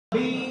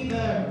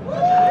beaver.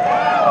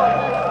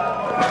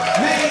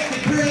 Make me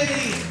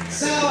pretty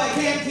so I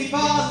can keep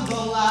on the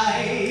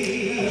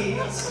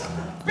lights.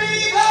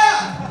 Beaver!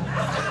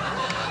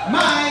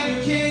 My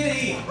new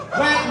kitty,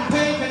 wet and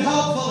pink and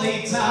hopefully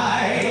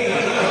tight.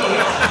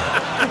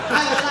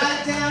 I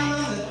lie down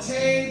on the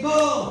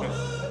table,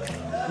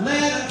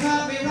 let her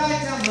cut me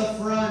right down the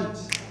front.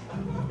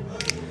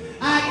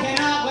 I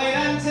cannot wait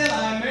until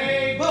I'm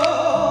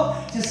able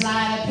to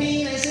slide a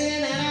penis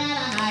in and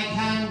out of my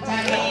cunt.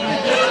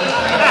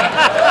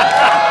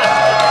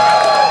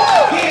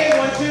 Give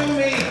one to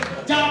me,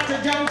 doctor,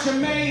 don't you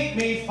make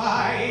me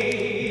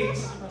fight.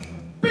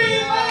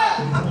 Beaver!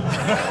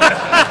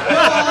 Go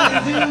on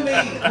and do me,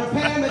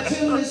 prepare my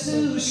tuna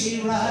sushi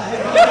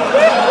right.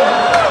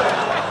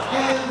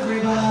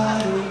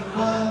 Everybody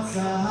wants a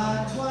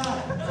hot twat.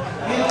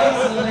 It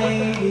makes a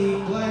lady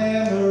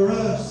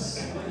glamorous.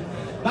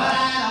 But I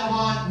don't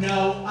want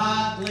no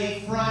ugly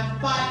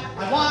front butt. I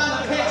want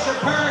a picture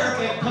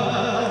perfect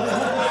puss.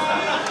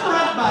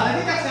 Front butt, I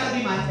think that's gotta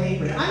be my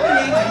favorite. I'm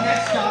gonna name my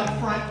next dog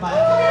Front Butt.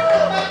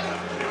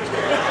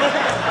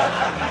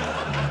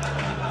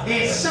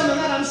 It's something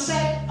that I'm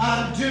set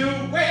on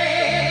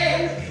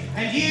doing,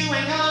 and you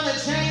ain't gonna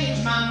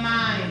change my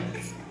mind.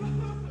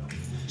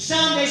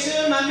 Someday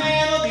soon my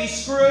man will be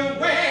screwing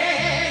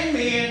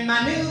me in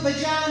my new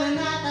vagina,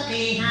 not the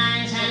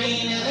behind,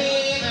 honey, new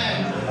beaver.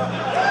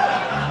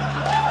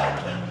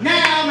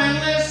 Now, man,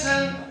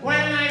 listen,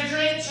 when I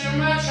drink too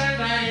much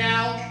and I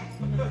yell,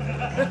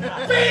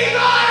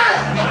 Beaver!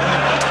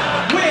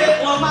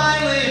 With low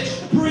mileage,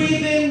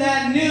 breathe in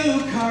that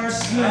new car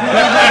smell.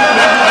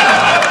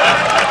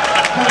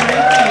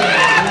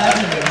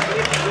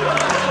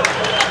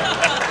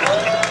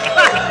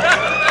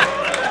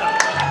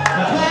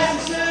 The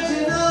plastic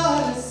surgeon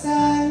or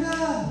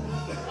designer,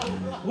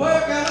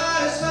 work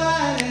out as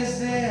fine as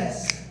this.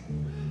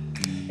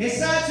 It's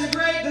such a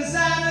great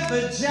designer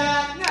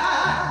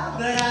vagina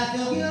that I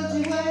feel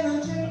guilty when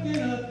I'm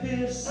taking a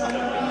piss.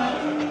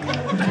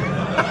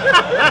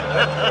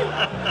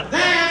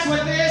 That's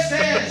what this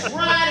is,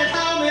 right at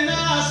home in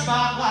the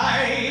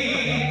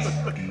spotlight.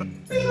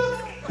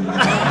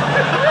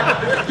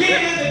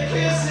 Give you the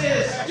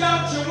kisses,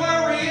 don't you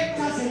worry, it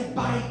doesn't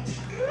bite.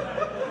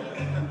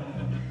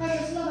 I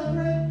just love a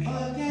great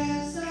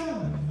orgasm,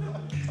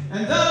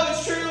 and though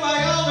it's true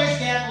I always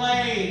get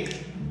laid,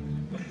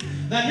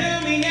 the new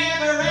me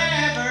never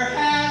ever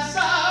has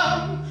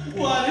some.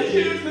 What a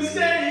huge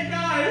mistake I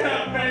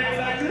have made,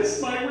 I miss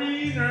my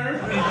wiener.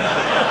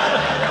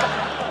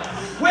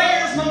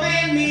 Where's my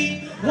man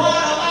meat? What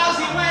a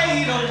lousy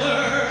way to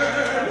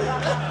learn.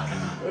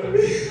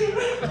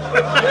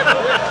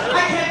 I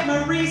kept my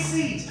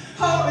receipt,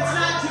 hope it's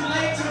not too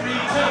late to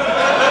return.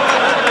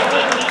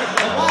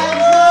 Why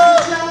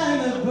does my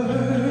vagina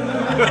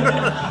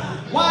burn?